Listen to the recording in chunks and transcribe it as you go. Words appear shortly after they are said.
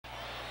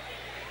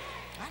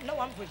I know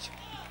I'm preaching.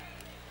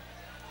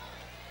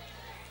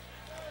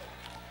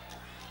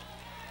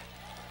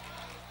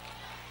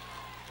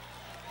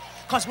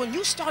 Because when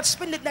you start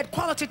spending that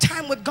quality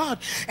time with God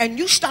and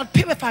you start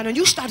purifying and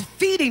you start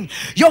feeding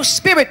your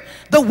spirit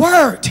the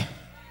word,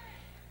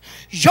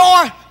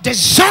 your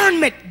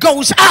discernment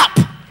goes up.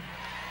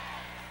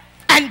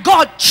 And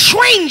God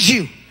trains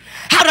you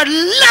how to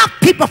love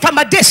people from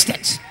a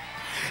distance.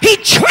 He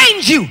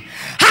trains you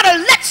how to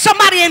let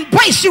somebody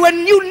embrace you,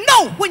 and you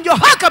know when you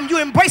hug them,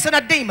 you're embracing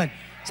a demon.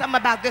 Something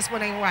about this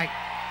one ain't right.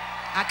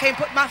 I can't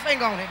put my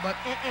finger on it, but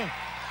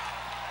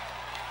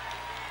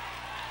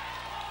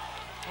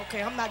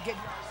okay, I'm not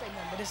getting to say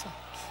nothing, but it's not.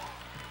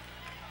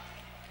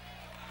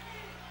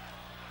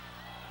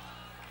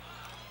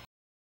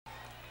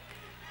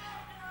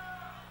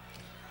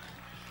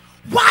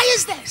 Why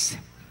is this?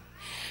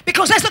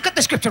 Because let's look at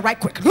the scripture right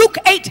quick. Luke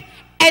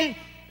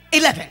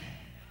 8:11.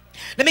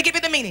 Let me give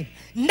you the meaning.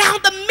 Now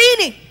the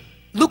meaning,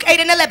 Luke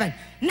 8:11.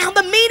 Now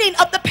the meaning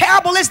of the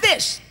parable is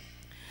this.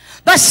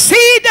 The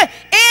seed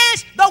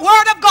is the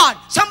word of God.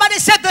 Somebody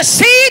said the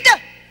seed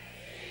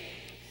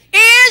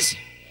is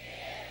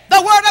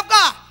the word of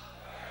God.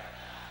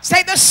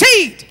 Say the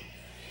seed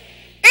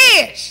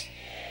is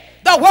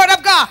the word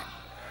of God.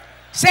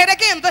 Say it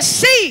again. The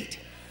seed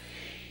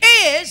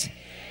is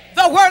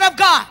the word of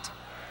God.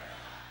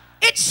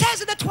 It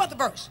says in the 12th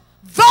verse,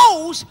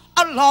 those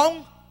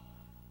along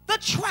the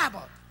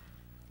traveled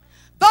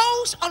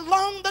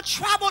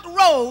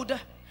road,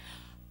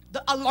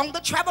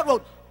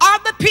 are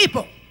the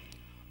people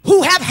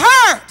who have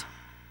heard.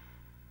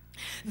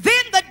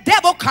 Then the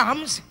devil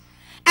comes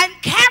and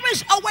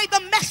carries away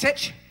the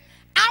message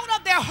out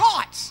of their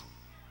hearts,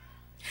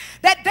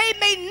 that they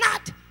may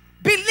not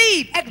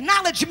believe,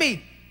 acknowledge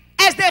me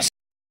as their Savior,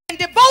 and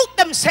devote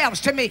themselves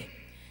to me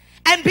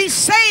and be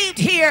saved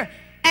here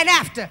and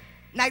after.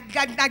 Now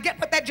get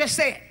what that just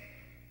said.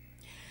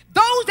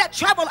 Those that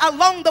travel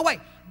along the way,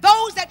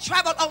 those that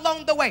travel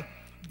along the way,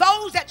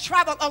 those that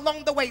travel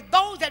along the way,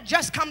 those that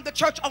just come to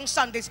church on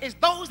Sundays, is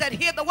those that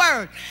hear the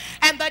word.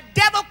 And the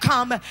devil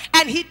come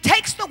and he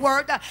takes the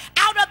word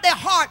out of their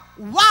heart.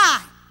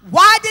 Why?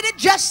 Why did it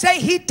just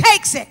say he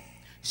takes it?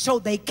 So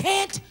they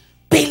can't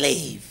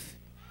believe.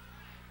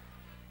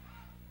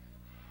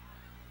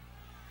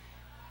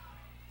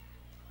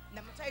 Now,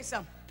 I'm going to tell you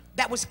something.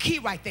 That was key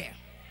right there.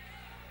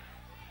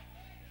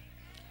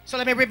 So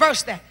let me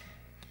reverse that.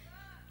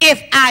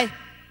 If I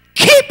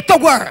keep the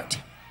word,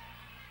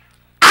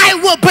 I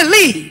will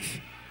believe.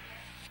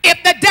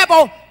 If the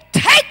devil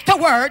take the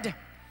word,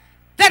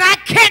 then I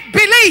can't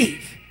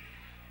believe.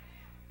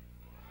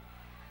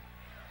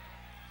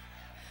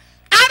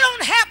 I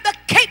don't have the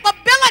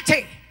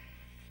capability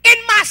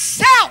in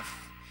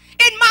myself,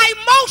 in my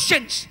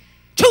emotions,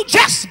 to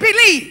just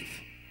believe.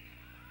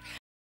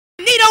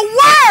 I need a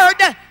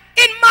word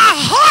in my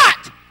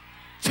heart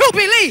to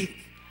believe.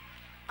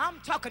 I'm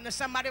talking to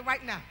somebody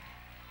right now.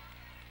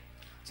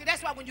 See,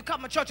 that's why when you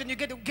come to church and you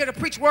get a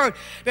preach word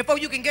before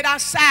you can get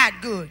outside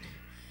good,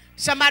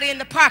 somebody in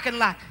the parking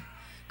lot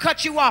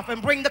cut you off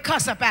and bring the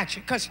cuss up at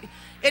you, because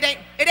it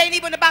ain't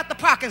even about the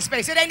parking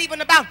space. It ain't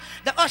even about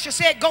the usher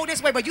said go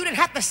this way, but you didn't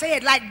have to say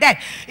it like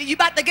that. You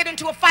about to get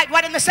into a fight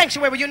right in the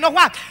sanctuary. You know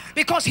why?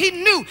 Because he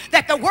knew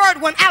that the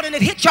word went out and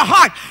it hit your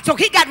heart. So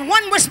he got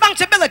one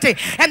responsibility,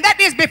 and that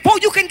is before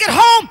you can get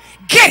home,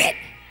 get it.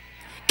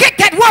 Get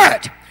that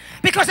word.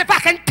 Because if I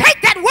can take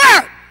that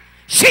word,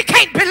 she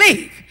can't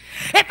believe.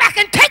 If I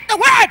can take the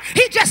word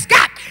he just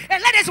got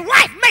and let his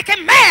wife make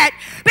him mad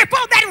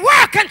before that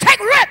word can take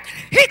root,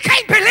 he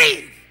can't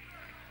believe.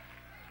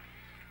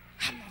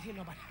 I'm not hearing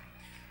nobody.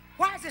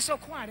 Why is it so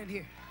quiet in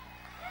here?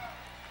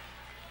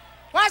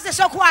 Why is it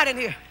so quiet in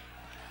here?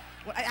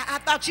 Well, I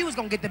thought you was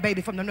going to get the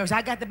baby from the nurse.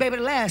 I got the baby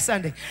last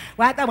Sunday.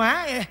 Well, I thought,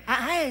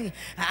 well,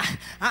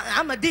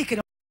 I'm a deacon.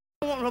 I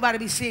don't want nobody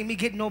to be seeing me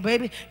getting no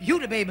baby. You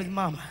the baby's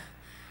mama.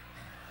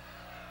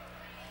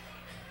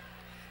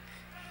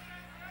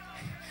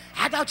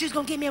 I thought you was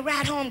going to give me a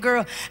ride home,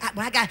 girl.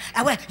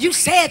 Well, you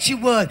said you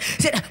would.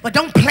 Said, but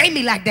don't play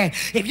me like that.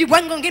 If you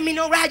wasn't going to give me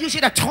no ride, you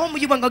should have told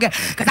me you wasn't going to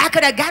get. Because I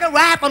could have got a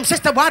ride from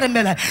Sister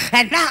Watermiller.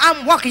 And now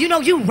I'm walking. You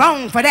know you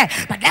wrong for that.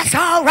 But that's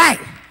all right.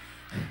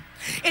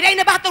 It ain't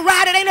about the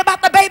ride. It ain't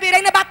about the baby. It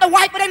ain't about the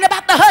wife. It ain't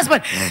about the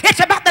husband. It's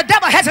about the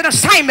devil has an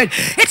assignment.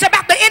 It's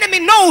about the enemy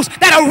knows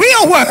that a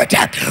real word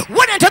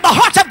went into the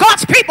hearts of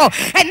God's people.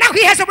 And now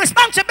he has a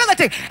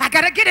responsibility. I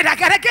got to get it. I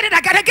got to get it.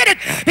 I got to get it.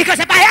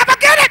 Because if I ever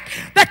get it,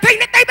 the thing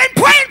that they've been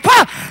praying for,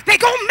 they're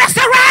going to mess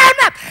around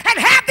and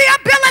have the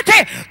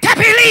ability to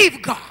believe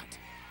God.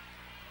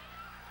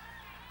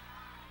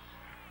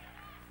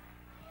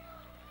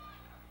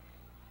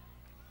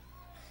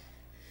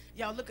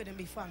 Y'all looking at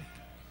me funny.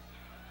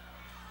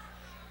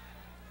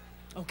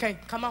 Okay,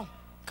 come on.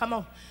 Come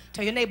on.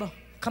 Tell your neighbor,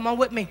 come on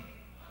with me.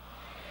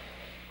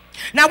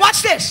 Now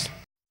watch this.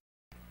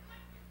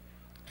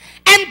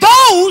 And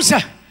those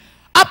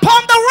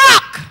upon the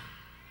rock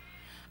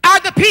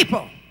are the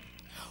people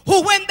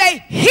who, when they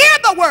hear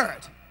the word,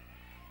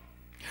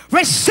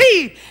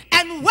 receive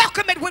and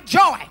welcome it with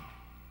joy.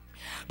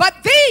 But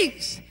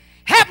these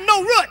have no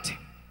no root.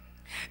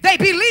 They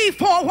believe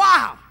for a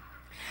while.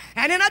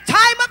 And in a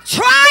time of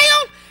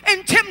trial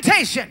and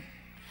temptation,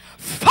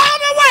 fall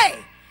away,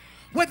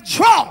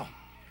 withdraw,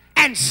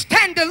 and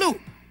stand aloof.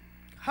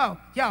 Oh,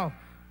 y'all,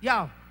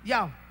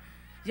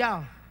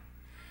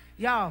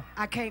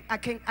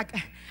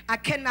 I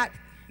cannot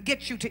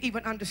get you to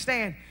even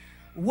understand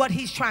what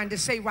he's trying to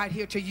say right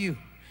here to you.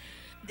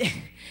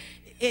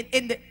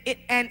 In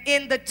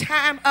the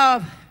time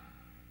of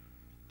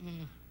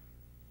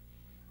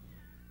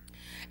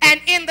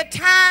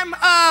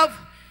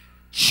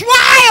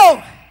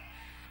trial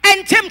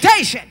and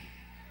temptation.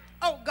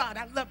 Oh God,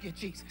 I love you,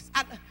 Jesus.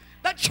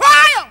 The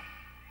trial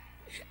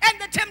and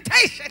the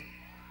temptation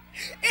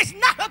is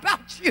not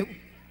about you.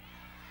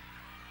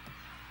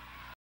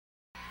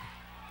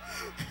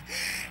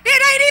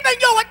 It ain't even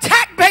your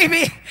attack,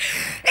 baby.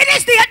 It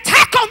is the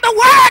attack on the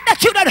word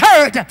that you done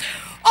heard.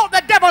 Oh,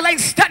 the devil ain't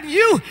studying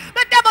you.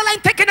 The devil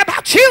ain't thinking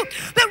about you.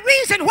 The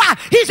reason why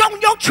he's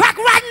on your track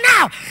right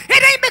now,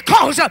 it ain't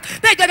because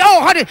they said,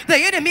 oh, honey, the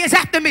enemy is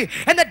after me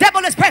and the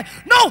devil is praying.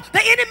 No,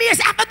 the enemy is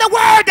after the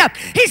word.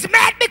 He's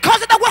mad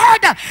because of the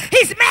word.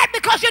 He's mad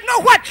because you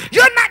know what?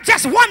 You're not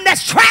just one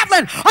that's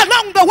traveling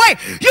along the way.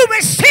 You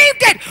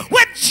received it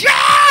with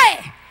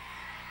joy.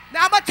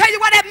 Now, I'm going to tell you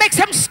why that makes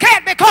him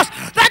scared, because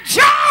the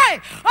joy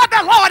of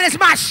the Lord is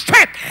my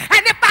strength.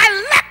 And if I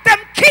let them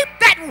keep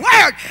that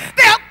word,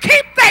 they'll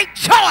keep their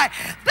joy.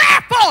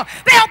 Therefore,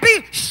 they'll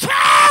be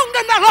strong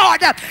in the Lord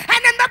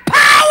and in the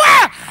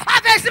power of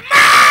his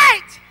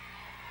might.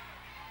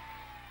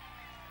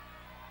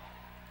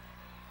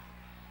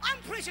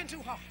 I'm preaching too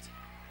hard.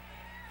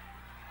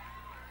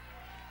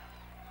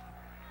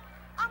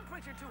 I'm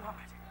preaching too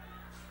hard.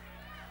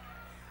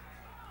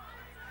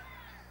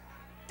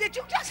 Did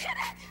you just hear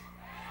that?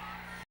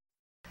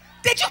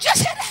 Did you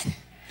just hear that?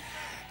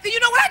 Do you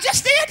know what I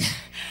just did?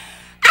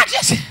 I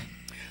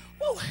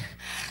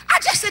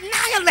just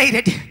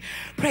annihilated.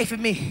 Pray for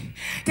me.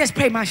 Just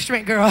pray my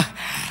strength, girl.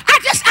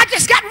 I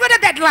just got rid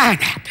of that line.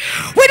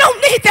 We don't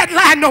need that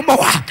line no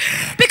more.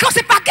 Because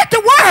if I get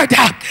the word,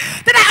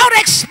 then I ought to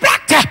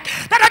expect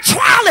that a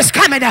trial is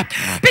coming up.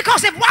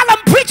 Because if while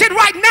I'm preaching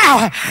right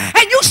now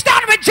and you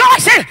start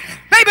rejoicing,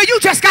 maybe you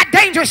just got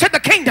dangerous in the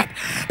kingdom.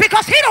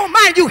 Because he don't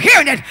mind you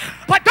hearing it,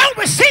 but don't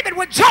receive it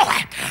with joy.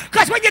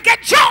 Because when you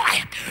get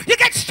joy, you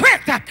get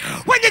strength.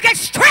 When you get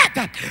strength,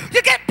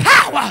 you get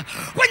power.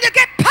 When you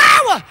get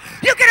power,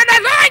 you get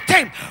an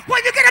anointing.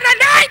 When you get an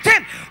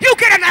anointing, you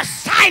get an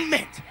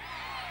assignment.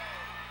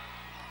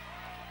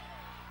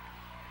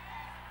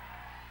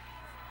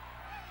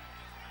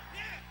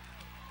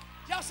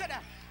 Y'all sit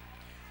down.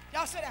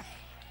 Y'all sit down.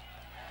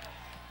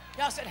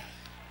 Y'all sit down.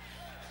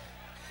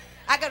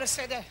 I gotta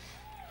say that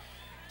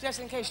just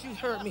in case you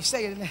heard me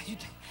say it.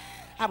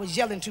 I was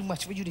yelling too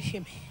much for you to hear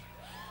me.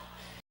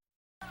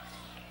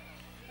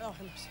 Oh,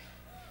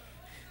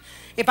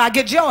 if I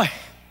get joy,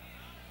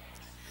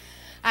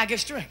 I get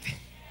strength.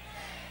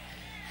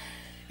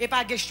 If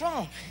I get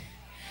strong,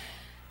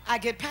 I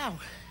get power.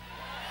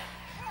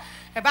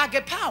 If I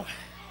get power,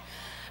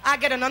 I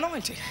get an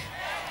anointing.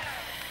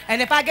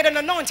 And if I get an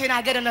anointing,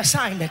 I get an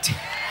assignment.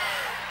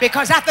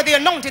 Because after the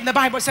anointing, the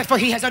Bible says, for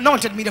he has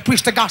anointed me to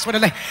preach the gospel to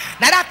the land.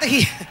 Not after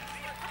he...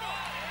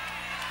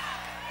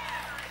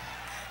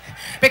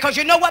 Because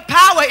you know what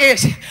power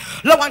is?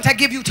 Lo, I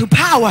give you to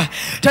power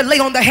to lay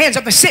on the hands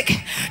of the sick,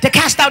 to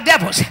cast out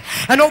devils,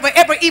 and over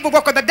every evil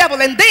work of the devil.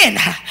 And then,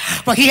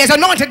 for he has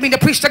anointed me to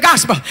preach the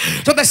gospel.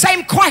 So the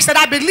same Christ that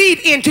I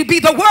believe in to be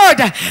the word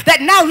that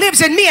now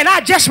lives in me, and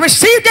I just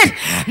received it.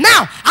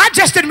 Now, I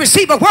just didn't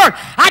receive a word.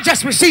 I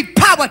just received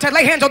power to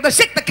lay hands on the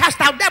sick, to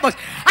cast out devils.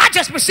 I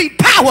just received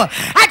power.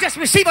 I just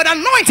received an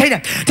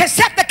anointing to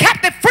set the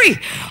captive free.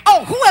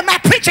 Oh, who am I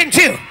preaching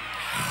to?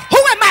 Who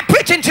am I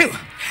preaching to?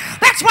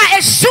 That's why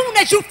as soon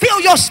as you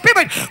feel your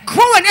spirit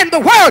growing in the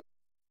word,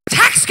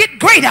 attacks get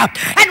greater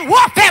and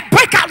warfare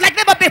break out like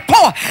never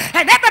before.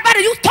 And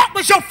everybody you thought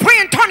was your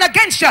friend turn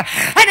against you.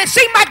 And it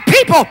seemed like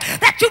people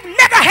that you've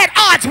never had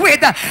odds with.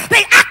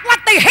 They act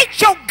like they hate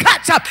your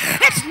guts.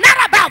 It's not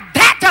about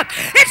that.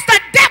 It's the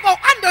devil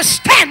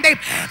understanding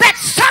that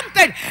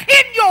something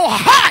in your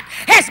heart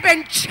has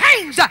been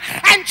changed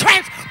and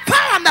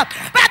transformed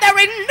by the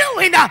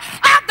renewing of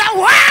the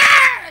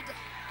word.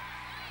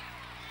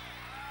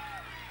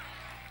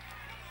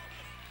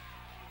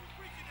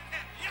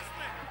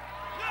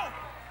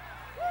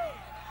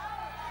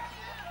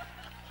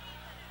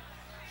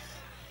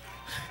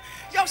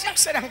 Y'all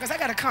sit down because I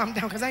got to calm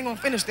down because I ain't going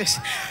to finish this.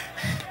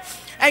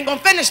 I ain't going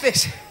to finish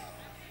this.